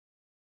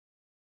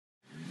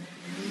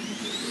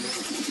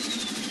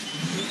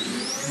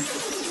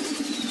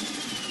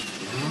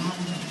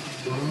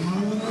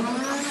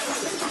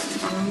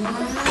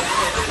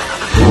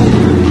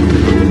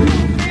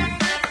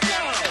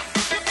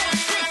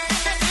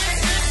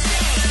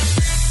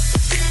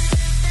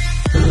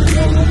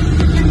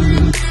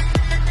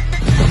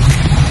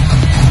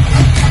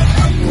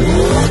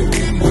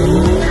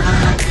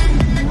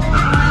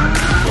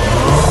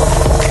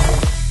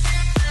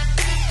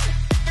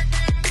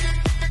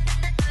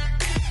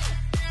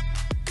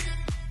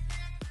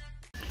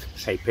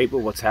Hey people,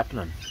 what's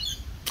happening?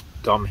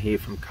 Dom here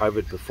from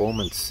COVID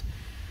Performance.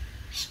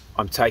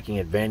 I'm taking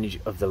advantage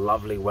of the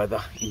lovely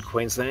weather in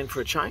Queensland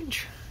for a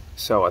change.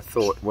 So I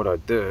thought what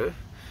I'd do,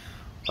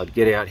 I'd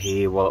get out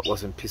here while it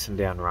wasn't pissing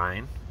down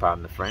rain,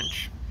 pardon the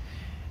French,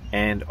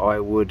 and I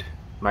would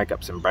make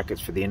up some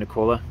brackets for the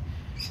intercooler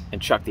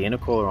and chuck the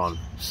intercooler on.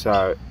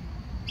 So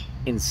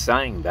in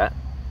saying that,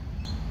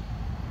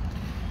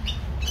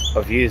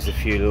 I've used a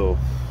few little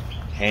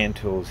hand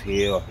tools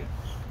here, like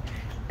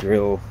a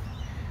drill,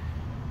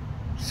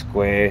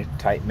 square,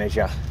 tape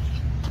measure.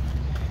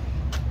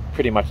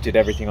 Pretty much did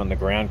everything on the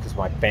ground because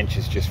my bench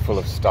is just full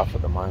of stuff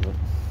at the moment.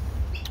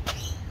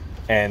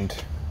 And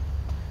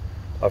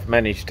I've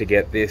managed to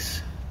get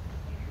this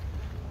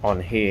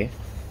on here.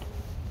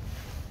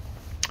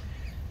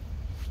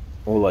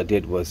 All I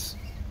did was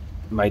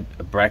made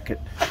a bracket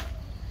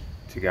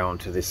to go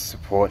onto this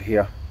support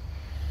here.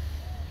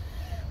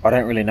 I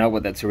don't really know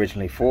what that's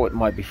originally for. It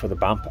might be for the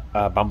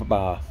bumper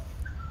bar.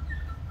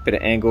 Bit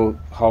of angle,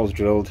 holes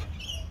drilled,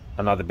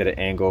 another bit of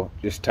angle,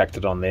 just tacked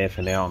it on there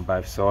for now on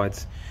both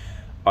sides.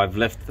 I've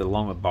left the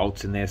longer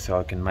bolts in there so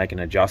I can make an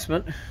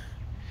adjustment.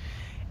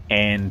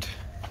 And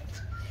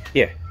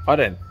yeah, I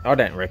don't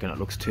reckon it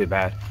looks too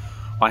bad.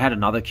 I had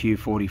another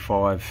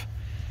Q45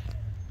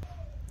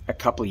 a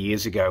couple of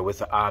years ago with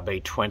the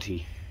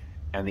RB20,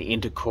 and the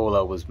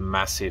intercooler was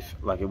massive.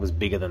 Like, it was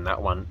bigger than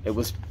that one. It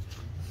was,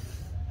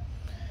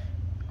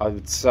 I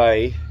would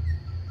say,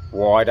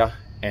 wider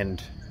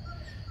and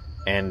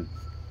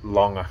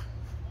longer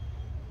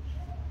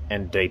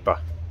and deeper.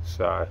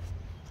 So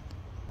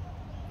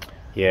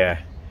yeah,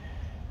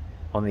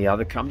 on the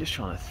other, I'm just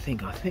trying to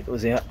think, I think it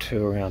was out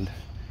to around,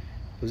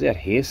 it was out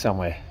here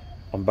somewhere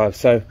on both.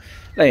 So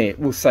yeah,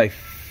 we'll say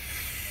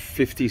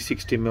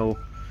 50-60 mil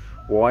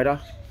wider.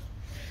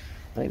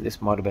 I think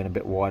this might have been a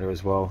bit wider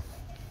as well.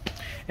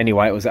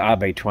 Anyway, it was an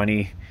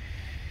RB20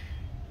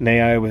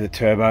 Neo with a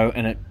turbo,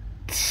 and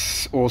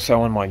it's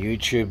also on my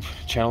YouTube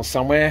channel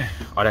somewhere.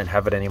 I don't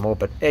have it anymore,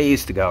 but it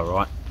used to go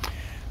right.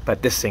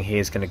 But this thing here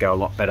is going to go a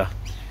lot better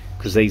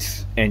because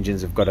these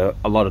engines have got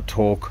a lot of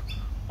torque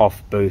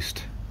off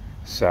boost.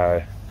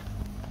 So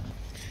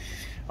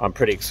I'm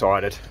pretty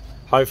excited.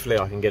 Hopefully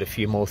I can get a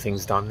few more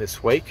things done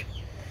this week.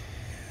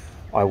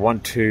 I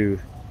want to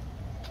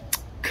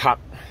cut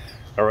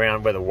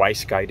around where the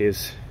wastegate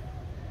is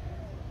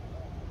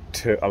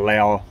to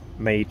allow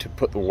me to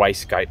put the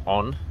wastegate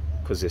on,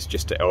 because there's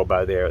just an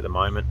elbow there at the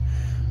moment.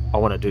 I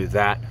want to do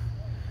that.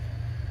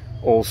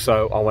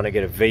 Also, I want to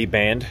get a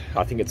V-band.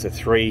 I think it's a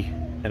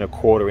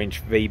 3¼ inch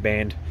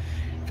V-band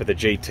for the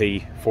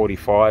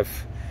GT45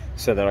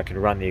 so that I can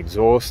run the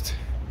exhaust.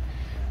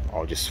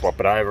 I'll just swap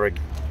it over.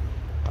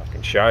 I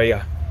can show you.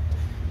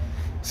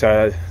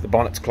 So the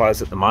bonnet's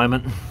closed at the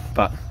moment,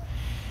 but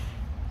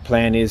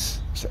plan is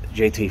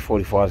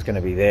GT45 is going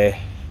to be there,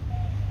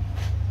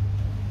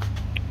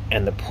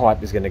 and the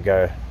pipe is going to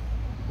go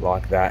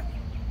like that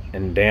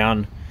and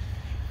down.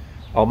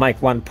 I'll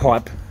make one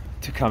pipe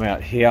to come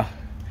out here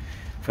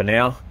for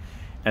now,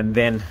 and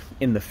then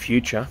in the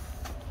future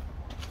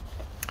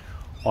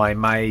I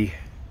may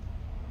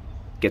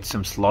get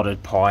some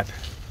slotted pipe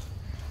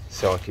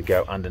so I could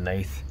go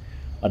underneath.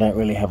 I don't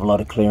really have a lot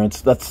of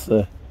clearance. That's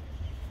the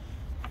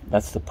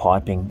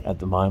piping at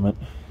the moment.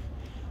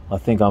 I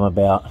think I'm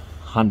about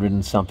 100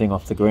 and something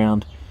off the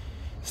ground.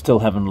 Still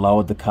haven't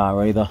lowered the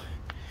car either.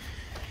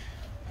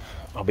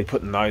 I'll be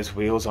putting those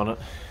wheels on it,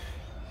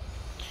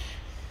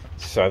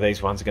 so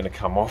these ones are going to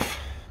come off,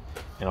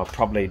 and I'll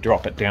probably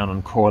drop it down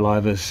on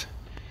coilovers.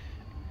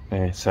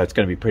 Yeah, so it's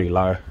going to be pretty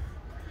low,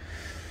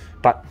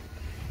 but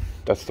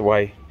that's the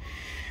way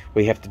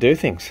we have to do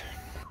things.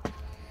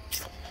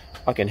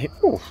 I can hit,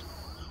 oh,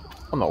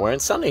 I'm not wearing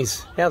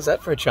sunnies. How's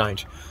that for a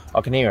change?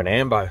 I can hear an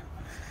ambo.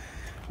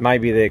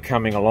 Maybe they're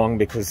coming along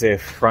because they're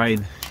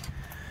afraid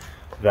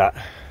that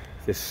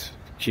this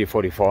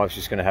Q45 is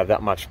just going to have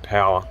that much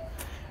power.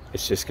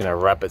 It's just going to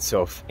wrap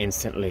itself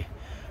instantly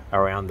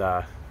around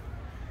the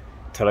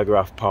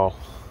telegraph pole.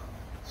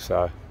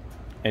 So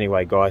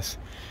anyway guys,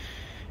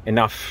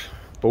 enough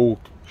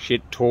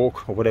bullshit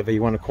talk, or whatever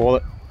you want to call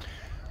it.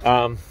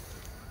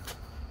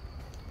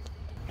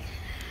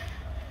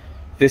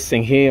 This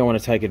thing here, I want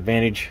to take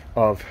advantage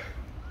of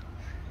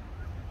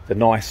the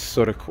nice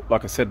sort of,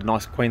 like I said,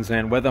 nice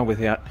Queensland weather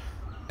without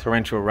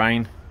torrential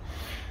rain.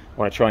 I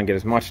want to try and get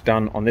as much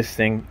done on this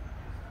thing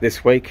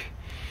this week.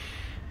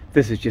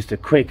 This is just a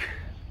quick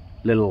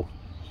little,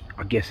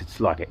 I guess it's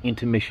like an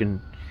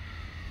intermission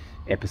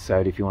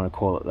episode, if you want to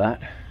call it that.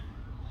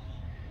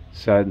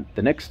 So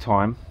the next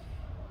time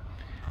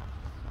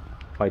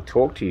I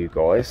talk to you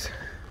guys,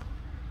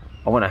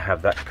 I want to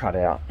have that cut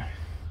out.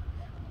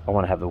 I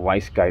want to have the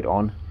wastegate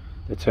on,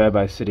 the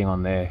turbo sitting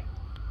on there,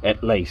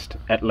 at least.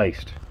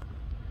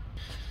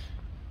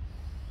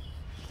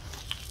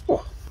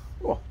 Oh,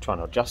 trying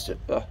to adjust it.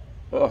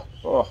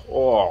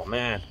 Oh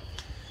man,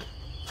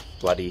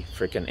 bloody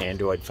freaking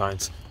Android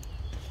phones.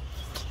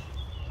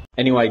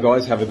 Anyway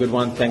guys, have a good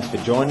one. Thanks for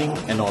joining,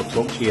 and I'll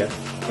talk to you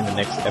in the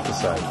next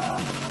episode.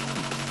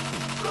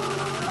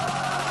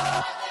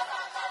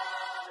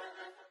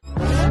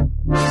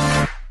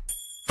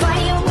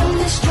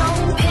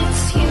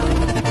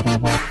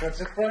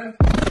 That's it,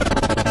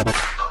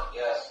 Brian?